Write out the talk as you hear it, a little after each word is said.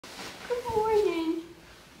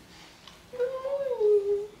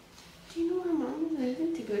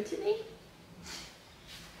good today?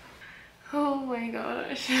 Oh my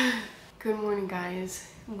gosh. Good morning, guys.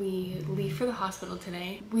 We leave for the hospital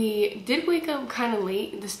today. We did wake up kind of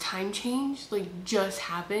late. This time change like just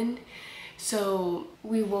happened. So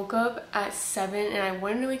we woke up at 7 and I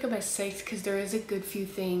wanted to wake up at 6 because there is a good few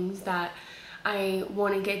things that I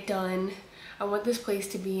want to get done. I want this place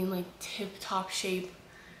to be in like tip-top shape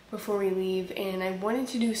before we leave, and I wanted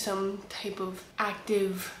to do some type of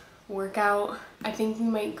active workout. I think we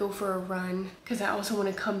might go for a run because I also want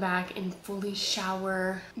to come back and fully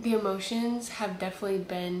shower. The emotions have definitely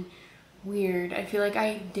been weird. I feel like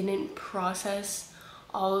I didn't process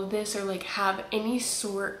all of this or like have any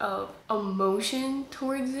sort of emotion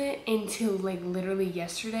towards it until like literally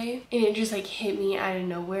yesterday, and it just like hit me out of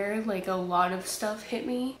nowhere. Like a lot of stuff hit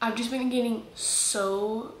me. I've just been getting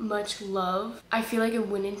so much love. I feel like I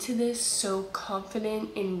went into this so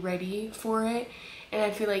confident and ready for it, and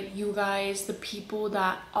I feel like you guys, the people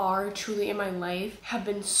that are truly in my life, have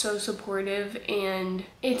been so supportive, and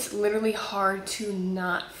it's literally hard to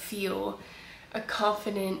not feel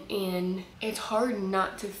confident, and it's hard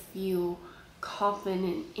not to feel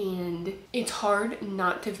confident, and it's hard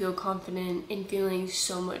not to feel confident and feeling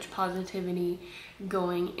so much positivity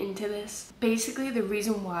going into this. Basically, the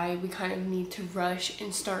reason why we kind of need to rush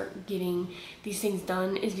and start getting these things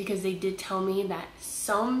done is because they did tell me that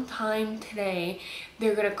sometime today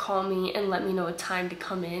they're gonna call me and let me know a time to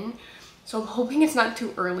come in. So I'm hoping it's not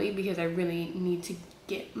too early because I really need to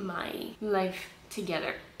get my life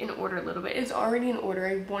together in order a little bit. It's already in order.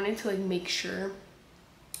 I wanted to like make sure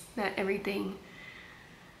that everything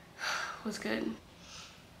was good.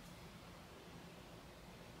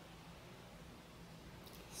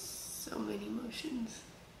 So many emotions.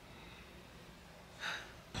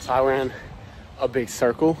 So I ran a big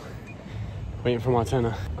circle waiting for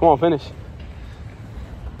Montana. Come on, finish.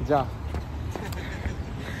 Good job.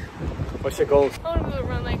 What's your goal? I want to be able to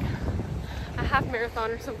run like a half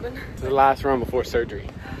marathon or something. It's the last run before surgery.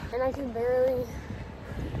 And I can barely,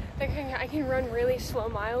 like I can run really slow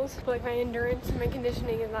miles, but like my endurance and my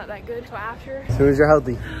conditioning is not that good. So after, As soon as you're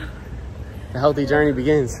healthy, the healthy journey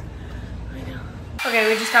begins. I know. Okay,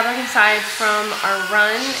 we just got back inside from our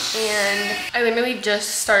run, and I literally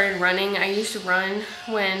just started running. I used to run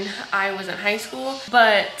when I was in high school,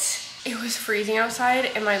 but it was freezing outside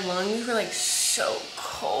and my lungs were like so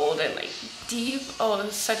cold and like deep. Oh, it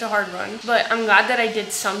was such a hard run, but I'm glad that I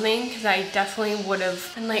did something, because I definitely would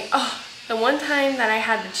have been like, oh, the one time that I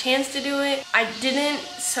had the chance to do it, I didn't.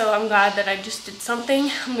 So I'm glad that I just did something.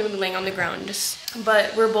 I'm gonna be laying on the ground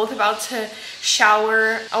but we're both about to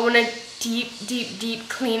shower. I want to deep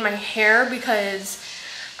clean my hair because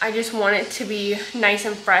I just want it to be nice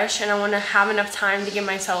and fresh, and I want to have enough time to give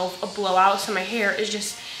myself a blowout so my hair is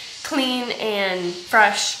just clean and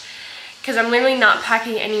fresh, because I'm literally not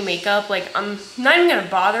packing any makeup. Like I'm not even gonna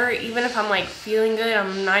bother, even if I'm like feeling good.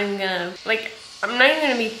 I'm not even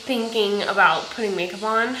gonna be thinking about putting makeup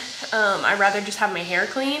on. I'd rather just have my hair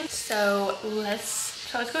clean. So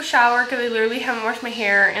let's go shower, because I literally haven't washed my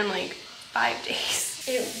hair in like 5 days.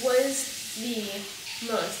 It was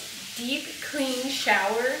the most deep clean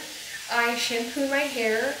shower. I shampooed my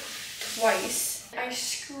hair twice. I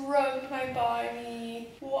scrubbed my body,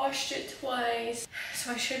 washed it twice,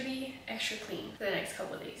 so I should be extra clean for the next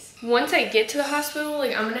couple of days. Once I get to the hospital,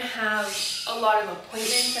 like I'm gonna have a lot of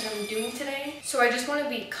appointments that I'm doing today, so I just want to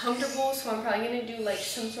be comfortable. So I'm probably gonna do like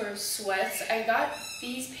some sort of sweats. I got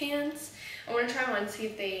these pants. I want to try them on, see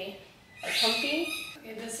if they are comfy.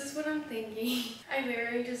 Okay, this is what I'm thinking. I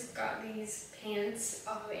literally just got these pants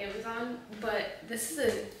off of Amazon, but this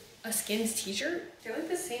is a Skins t-shirt. They're like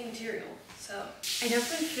the same material. So I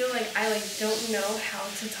definitely feel like I don't know how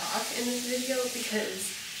to talk in this video, because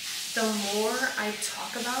the more I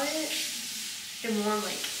talk about it, the more I'm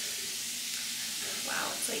like, wow,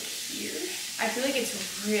 it's like here. I feel like it's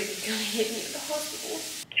really gonna hit me at the hospital.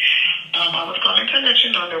 I was calling to let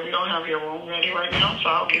you know that we don't have your room ready right now, so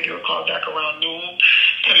I'll give you a call back around noon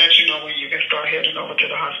to let you know when you can start heading over to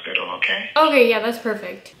the hospital, okay? Okay, yeah, that's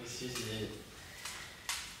perfect. This is it.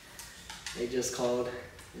 They just called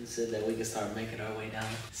and said that we can start making our way down.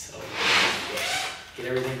 So, get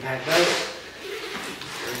everything packed up,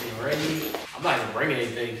 everything ready. I'm not even bringing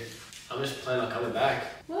anything. I'm just planning on coming back.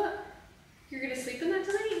 What? You're gonna sleep in that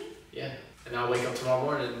tonight? Yeah, and I'll wake up tomorrow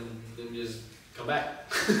morning and then just come back.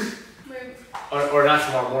 Wait. or not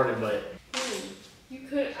tomorrow morning, but. You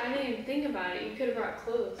could, I didn't even think about it. You could have brought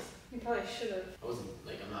clothes. You probably should have. I wasn't,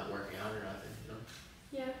 like, I'm not working out or nothing, you know?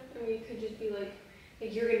 Yeah, I mean, you could just be like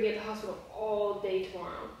you're gonna be at the hospital all day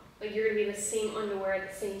tomorrow. Like you're gonna be in the same underwear,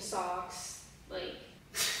 the same socks, like.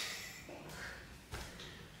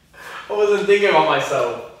 I wasn't thinking about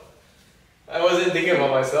myself. I wasn't thinking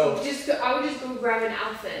about myself. I would just go grab an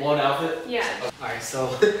outfit. One outfit? Yeah. Alright, so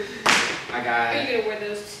I got. Are you gonna wear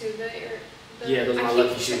those too? Yeah, those are my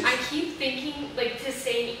lucky shoes. I keep thinking like to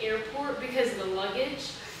say an airport because of the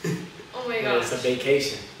luggage. Oh my Yeah, gosh. it's a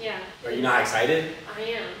vacation. Yeah. Are you not excited? I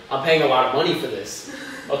am. I'm paying a lot of money for this.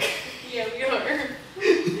 Okay. Yeah, we are.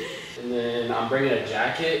 And then I'm bringing a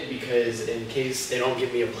jacket because in case they don't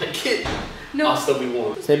give me a blanket, No. I'll still be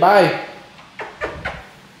warm. Say bye.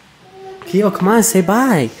 Kyo, come on, say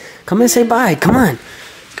bye. Come and say bye. Come on.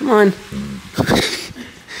 Come on.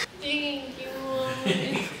 Thank you.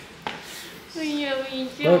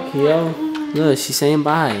 Look, Kyo. Look, she's saying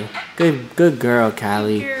bye. Good girl,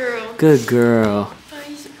 Callie. Girl. Good girl.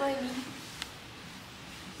 Nice buddy.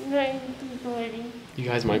 Nice buddy. You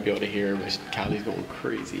guys might be able to hear her, but Callie's going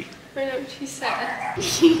crazy. I know, she's sad.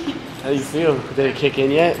 How do you feel? Did it kick in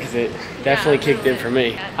yet? Because it definitely kicked in for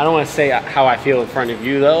me. I don't want to say how I feel in front of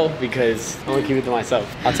you though, because I want to keep it to myself.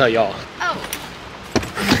 I'll tell y'all. Oh.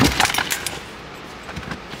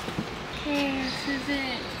 Okay, this is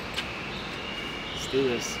it. Let's do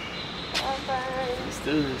this. Bye-bye. Let's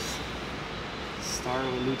do this. Start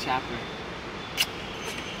of a new chapter.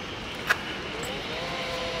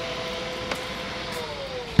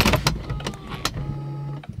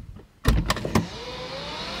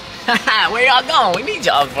 Where y'all going? We need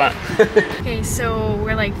y'all front. Okay, so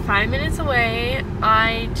we're like 5 minutes away.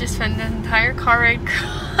 I just spent the entire car ride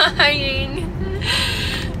crying.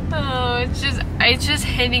 Oh, it's just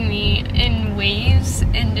hitting me in waves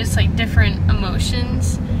and just like different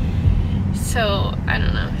emotions. So I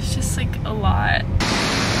don't know, it's just like a lot.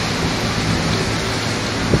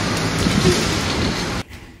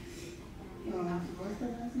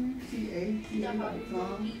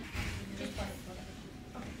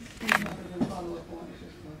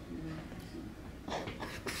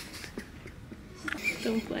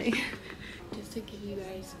 Don't play. Just to give you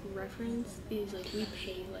guys reference, is like we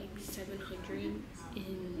pay like $700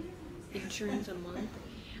 in insurance a month,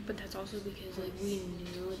 but that's also because like we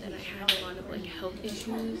knew that I had a lot of like health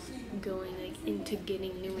issues going like into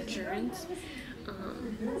getting new insurance.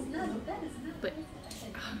 But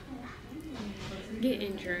get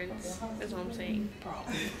insurance. That's all I'm saying. Bro,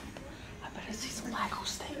 I better see some Lago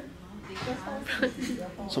steak.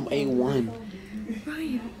 Some A1.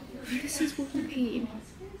 Ryan, this is what we paid.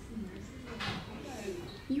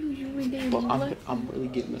 You were there. But I'm really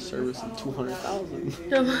getting a service of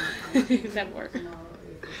 $200,000. That worked. I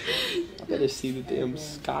better see the damn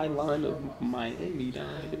skyline of Miami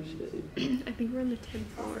down here. I think we're on the 10th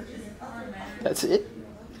floor. That's it?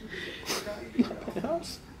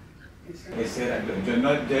 House?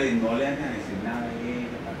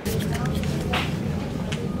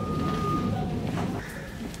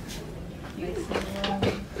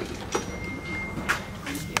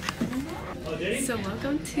 So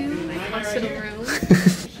welcome to my hospital room.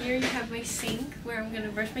 Here you have my sink where I'm gonna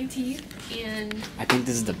brush my teeth, and I think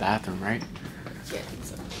this is the bathroom, right? yeah, I think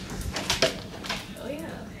so. Oh yeah.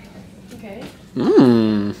 Okay.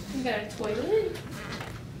 Mmm. You got a toilet,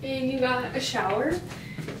 and you got a shower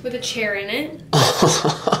with a chair in it.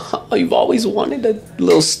 Oh, you've always wanted a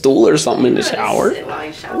little stool or something in the shower? Sit while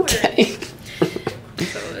I shower. Okay.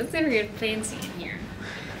 So it's gonna get fancy in here.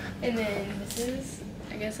 And then this is,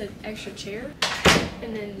 I guess, an extra chair.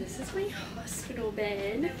 And then this is my hospital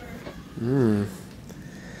bed. Mmm.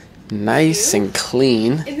 Nice and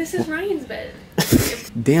clean. And this is Ryan's bed.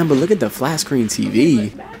 Damn, but look at the flat screen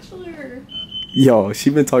TV. Bachelor. Yo, she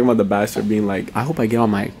been talking about The Bachelor being like, I hope I get all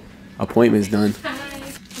my appointments done. Hi.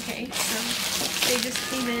 Okay, so they just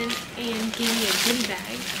came in and gave me a goodie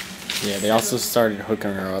bag. Yeah, they also started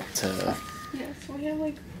hooking her up to... Yeah, so I have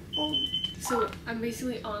like, so I'm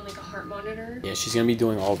basically on like a heart monitor. Yeah, she's gonna be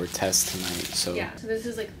doing all of her tests tonight, so... Yeah, so this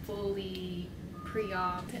is like fully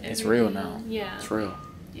pre-op. It's real now. Yeah. It's real.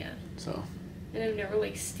 Yeah. So... And I've never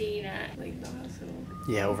like stayed at like the hospital.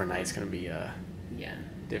 Yeah, overnight's gonna be Yeah.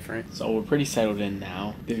 different. So we're pretty settled in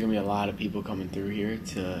now. There's gonna be a lot of people coming through here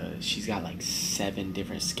she's got like 7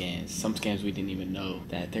 different scans. Some scans we didn't even know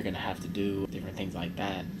that they're gonna have to do, different things like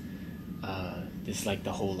that. This is like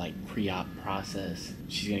the whole like pre-op process.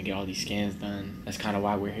 She's gonna get all these scans done. That's kind of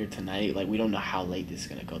why we're here tonight. Like we don't know how late this is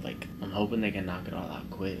gonna go. Like I'm hoping they can knock it all out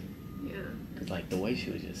quick. Yeah. Cause like the way she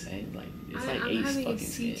was just saying, like it's like I'm 8 having fucking a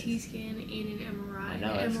CT scans. scan and an MRI. I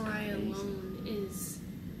know, An that's MRI crazy. alone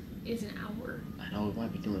is an hour. I know we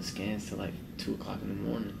might be doing scans till like 2 o'clock in the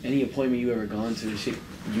morning. Any appointment you ever gone to, shit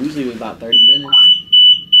usually was about 30 minutes.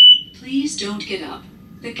 Please don't get up.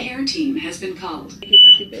 The care team has been called. Get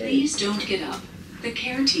back in bed. Please don't get up. The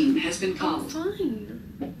care team has been I'm called. fine.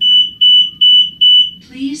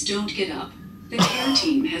 Please don't get up. The care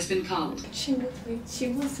team has been called. She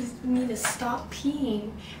wants me to stop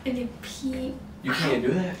peeing and then pee. You can't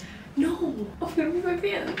do that? No, I'm gonna be my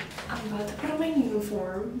pants. I'm about to put on my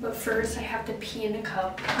uniform, but first I have to pee in a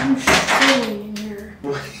cup. I'm struggling in here.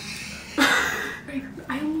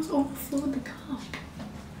 I almost overflowed the cup.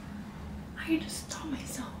 I had to stop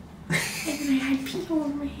myself. And then I had pee all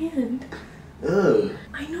over my hand. Ugh.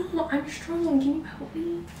 I know, I'm struggling. Can you help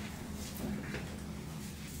me?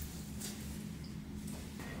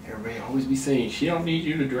 Everybody always be saying, she don't need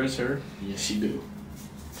you to dress her. Yes, she do.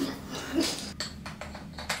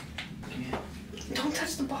 Don't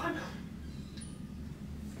touch the bottom.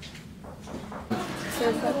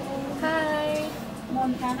 Hi.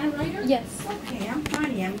 Montana Ryder? Yes. Okay, I'm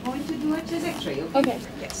Connie. I'm going to do a chest x-ray, okay? Okay.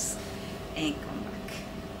 Yes. And come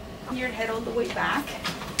back. Your head all the way back.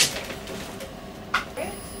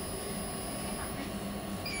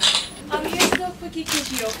 Here's the quickie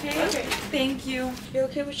cookie, okay? Okay. Thank you. You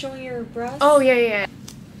okay with showing your breast? Oh, yeah.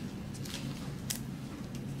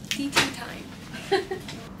 DT time. It's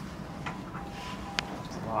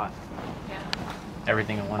a lot. Yeah.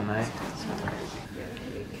 Everything in one night.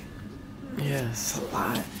 Yeah, it's a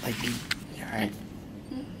lot. Like, you alright?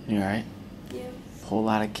 You alright? Yeah. Whole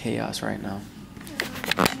lot of chaos right now.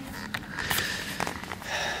 I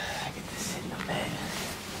get to sit in the bed.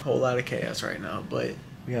 Whole lot of chaos right now, but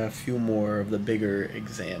we got a few more of the bigger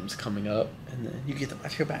exams coming up, and then you get to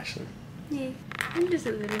watch your bachelor. Yeah. I'm just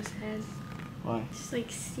a little sad. Why? Just like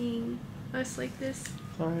seeing us like this.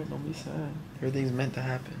 It's alright, don't be sad. Everything's meant to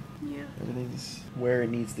happen. Yeah. Everything's where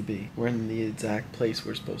it needs to be. We're in the exact place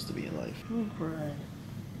we're supposed to be in life. Don't cry.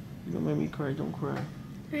 You don't make me cry, don't cry.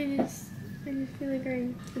 I just feel like I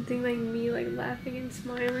think like me like laughing and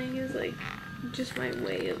smiling is like just my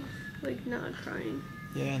way of like not crying.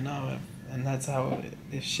 Yeah, no, and that's how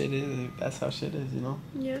if shit is. That's how shit is, you know.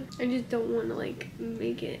 Yeah, I just don't want to like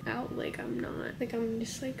make it out like I'm not. Like I'm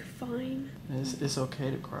just like fine. And it's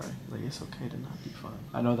okay to cry. Like it's okay to not be fine.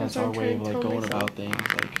 I know that's That's our what I'm way of trying like to tell going myself. about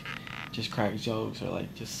things. Like just crack jokes or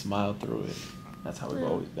like just smile through it. That's how we've Yeah.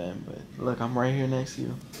 always been. But look, I'm right here next to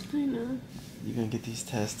you. I know. You're gonna get these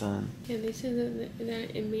tests done. Yeah, they said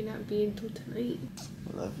that it may not be until tonight.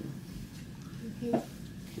 I love you. Thank you.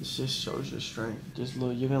 It just shows your strength. Just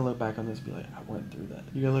look, you're gonna look back on this and be like, I went through that.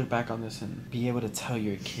 You're gonna look back on this and be able to tell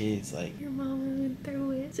your kids, like, Your mama went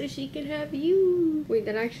through it so she could have you. Wait,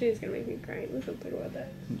 that actually is gonna make me cry. Let's not talk about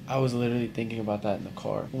that. I was literally thinking about that in the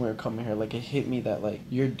car when we were coming here. Like, it hit me that, like,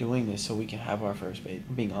 you're doing this so we can have our first baby.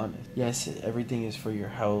 I'm being honest. Yes, everything is for your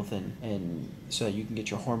health and so that you can get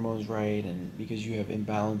your hormones right, and because you have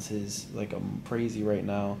imbalances, like, I'm crazy right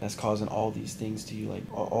now, that's causing all these things to you, like,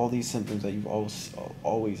 all these symptoms that you've always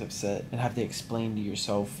have said and have to explain to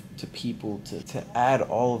yourself, to people, to add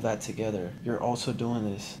all of that together. You're also doing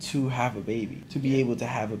this to have a baby, to be able to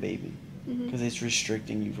have a baby. Because it's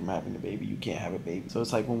restricting you from having a baby. You can't have a baby. So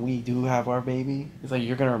it's like when we do have our baby, it's like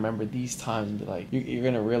you're going to remember these times and be like, you're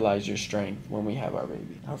going to realize your strength when we have our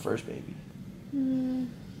baby, our first baby. I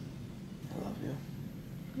love you.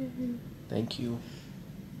 Thank you.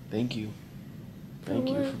 Thank you. Thank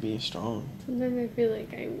you for being strong. Sometimes I feel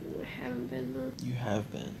like I haven't been though. You have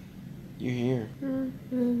been. You're here. I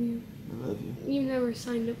love you. I love you. You never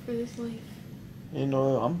signed up for this life. You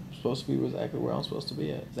know, I'm supposed to be exactly where I'm supposed to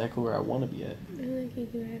be at. Exactly where I want to be at. I like you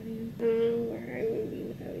to have you. I don't know where I would be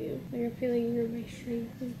without you. Like I feel like you're my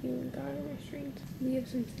strength. Like you and God are my strength. We have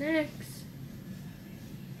some snacks.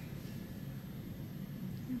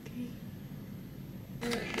 Okay.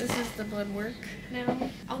 This is the blood work now.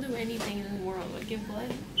 I'll do anything in the world but give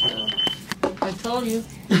blood. So. I told you.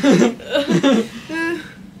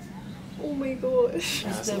 Oh my gosh.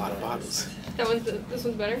 That's a lot of bottles. This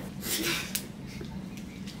one's better?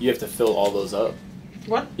 You have to fill all those up.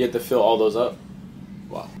 What? You have to fill all those up.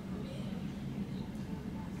 Wow.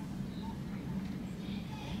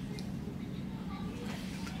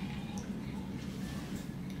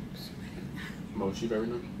 Most you've ever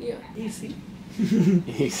done? Yeah. Easy.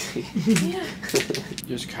 Easy. Yeah.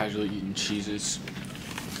 Just casually eating cheeses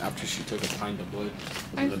after she took a pint of blood.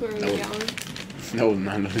 I swear it was a gallon. That was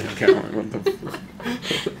not a gallon. What the fuck?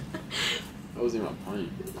 That wasn't even a pint.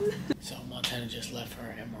 So Montana just left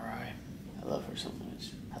her MRI. I love her so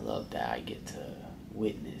much. I love that I get to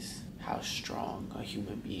witness how strong a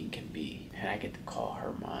human being can be, and I get to call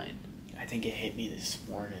her mine. I think it hit me this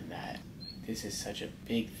morning that this is such a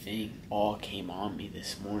big thing. All came on me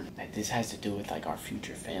this morning. That this has to do with like our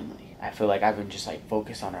future family. I feel like I've been just like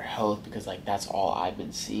focused on her health because like that's all I've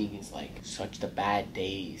been seeing is like such the bad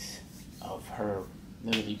days of her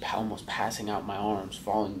literally almost passing out my arms,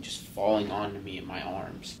 just falling onto me in my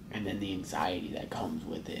arms. And then the anxiety that comes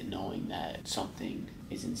with it, knowing that something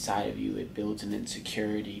is inside of you, it builds an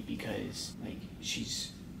insecurity because like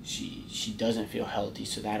she doesn't feel healthy,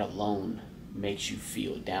 so that alone makes you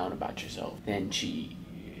feel down about yourself. Then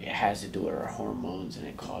it has to do with her hormones, and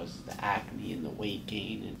it causes the acne and the weight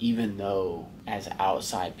gain. And even though as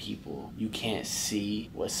outside people you can't see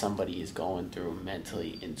what somebody is going through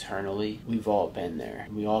mentally, internally, we've all been there.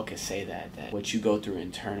 We all can say that what you go through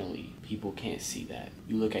internally, people can't see that.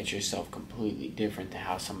 You look at yourself completely different than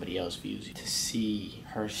how somebody else views you. To see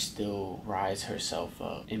her still rise herself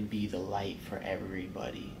up and be the light for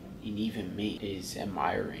everybody, and even me, is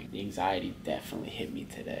admiring. The anxiety definitely hit me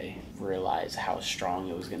today. Realized how strong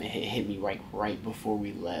it was gonna hit me right before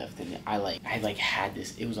we left, and I had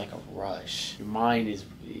this. It was like a rush. Your mind is,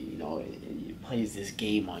 it plays this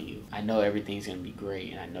game on you. I know everything's gonna be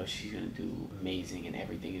great, and I know she's gonna do amazing, and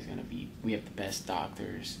everything is gonna be. We have the best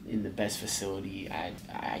doctors in the best facility.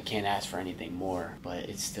 I can't ask for anything more, but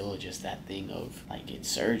it's still just that thing of like it's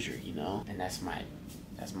surgery, and that's my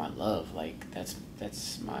love. Like that's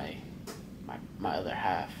my other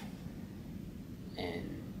half.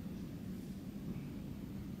 And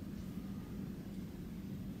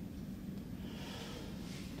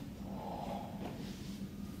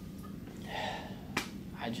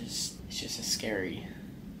it's just a scary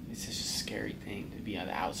thing to be on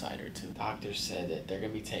the outsider too. Doctors said that they're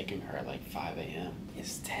gonna be taking her at like 5 a.m.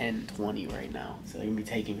 It's 10:20 right now, so they're gonna be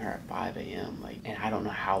taking her at 5 a.m. And I don't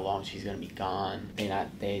know how long she's gonna be gone.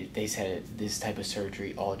 They said this type of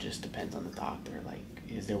surgery all just depends on the doctor.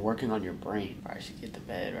 Is they're working on your brain. Probably should get to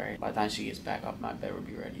bed, right? By the time she gets back up, my bed will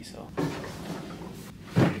be ready. So.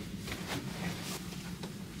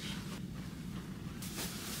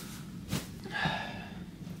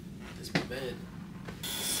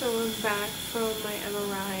 So I'm back from my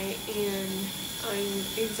MRI and I'm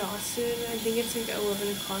exhausted. I think it's like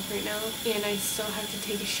 11 o'clock right now, and I still have to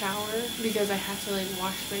take a shower because I have to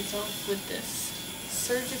wash myself with this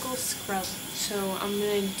surgical scrub. So I'm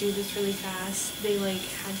gonna do this really fast. They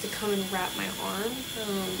had to come and wrap my arm.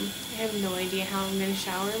 I have no idea how I'm gonna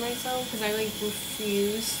shower myself because I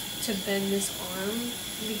refuse to bend this arm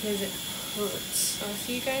because it hurts. So I'll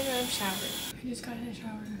see you guys when I'm showered. I just got in the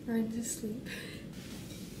shower. We're to sleep.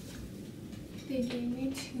 They gave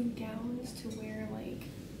me 2 gowns to wear,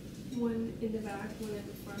 one in the back, one in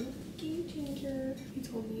the front. Game changer. He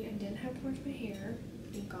told me I didn't have to wash my hair.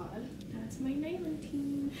 Thank God. That's my night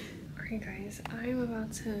routine. Alright guys, I'm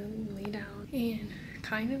about to lay down and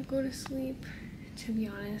kind of go to sleep. To be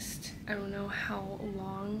honest, I don't know how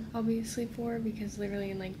long I'll be asleep for because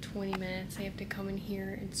literally in 20 minutes I have to come in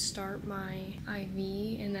here and start my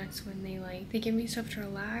IV, and that's when they give me stuff to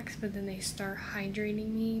relax, but then they start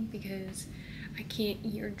hydrating me because I can't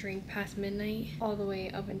eat or drink past midnight all the way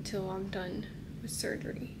up until I'm done with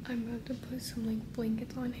surgery. I'm about to put some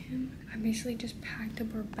blankets on him. I basically just packed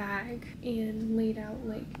up our bag and laid out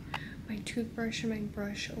my toothbrush and my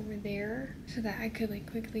brush over there so that I could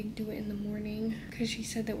quickly do it in the morning, because she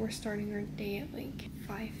said that we're starting our day at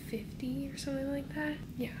 5:50 or something like that.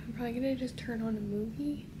 Yeah, I'm probably gonna just turn on a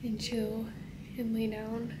movie and chill and lay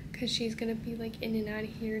down because she's gonna be in and out of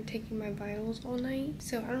here taking my vitals all night.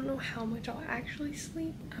 So I don't know how much I'll actually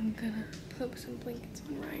sleep. I'm gonna put some blankets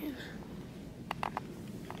on Ryan.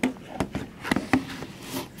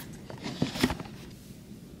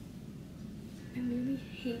 I really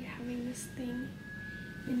hate having this thing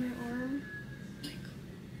in my arm.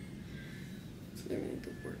 It's literally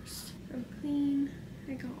the worst. I'm clean.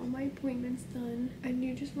 I got all my appointments done. I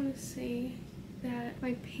do just want to say that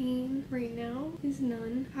my pain right now is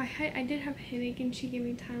none. I did have a headache and she gave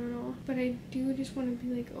me Tylenol, but I do just want to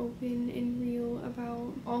be open and real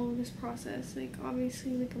about all of this process.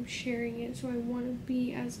 Obviously I'm sharing it, so I want to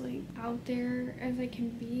be as out there as I can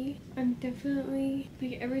be. I'm definitely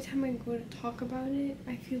every time I go to talk about it,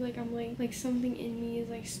 I feel I'm something in me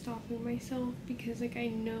is stopping myself because I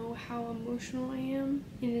know how emotional I am,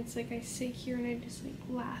 and it's I sit here and I just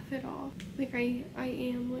laugh it off. I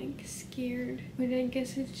am scared. But I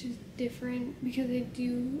guess it's just different because I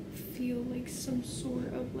do feel some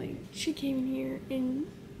sort of she came in here and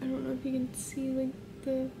I don't know if you can see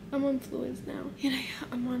I'm on fluids now and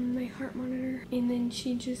I'm on my heart monitor, and then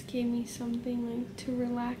she just gave me something to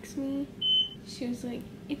relax me. She was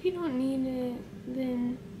if you don't need it,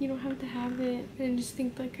 then you don't have to have it. And I just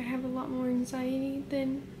think I have a lot more anxiety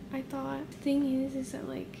than I thought. The thing is that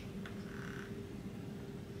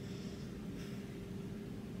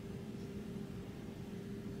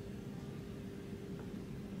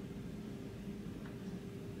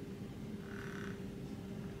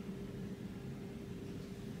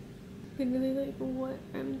literally like what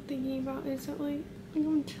I'm thinking about is that like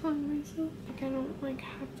I'm telling myself like I don't like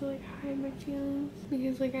have to like hide my feelings,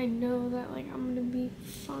 because like I know that like I'm gonna be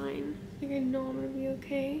fine. Like I know I'm gonna be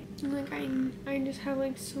okay, and like I just have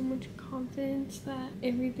like so much confidence that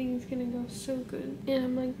everything's gonna go so good, and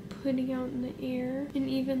I'm like putting out in the air. And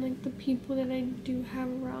even like the people that I do have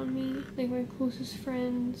around me, like my closest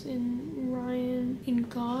friends and Ryan and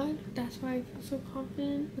God, that's why I feel so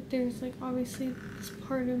confident. But there's like obviously this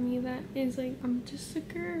part of me that is like, I'm just a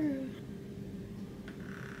girl.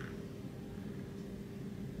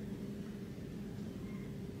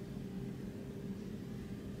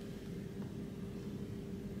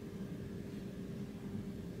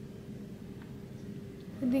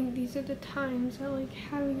 I think these are the times that like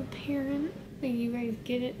having a parent, like you guys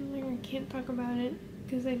get it, and like I can't talk about it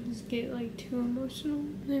because I just get like too emotional.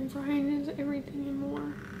 And then Brian is everything and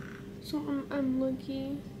more. So I'm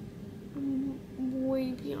lucky. I'm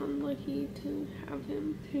way beyond lucky to have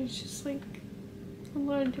him. It's just like a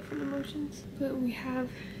lot of different emotions. But we have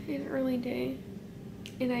an early day,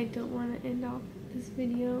 and I don't want to end off this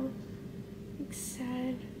video like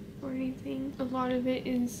sad or anything. A lot of it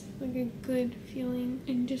is like a good feeling,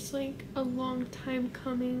 and just like a long time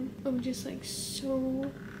coming of just like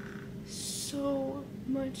so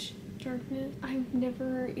much darkness I've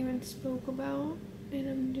never even spoke about, and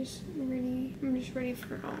I'm just ready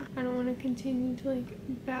for it all. I don't want to continue to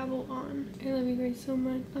like babble on. I love you guys so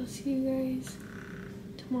much. I'll see you guys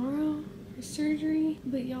tomorrow for surgery,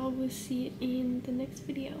 but y'all will see it in the next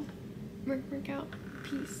video. Work out.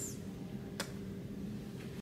 Peace.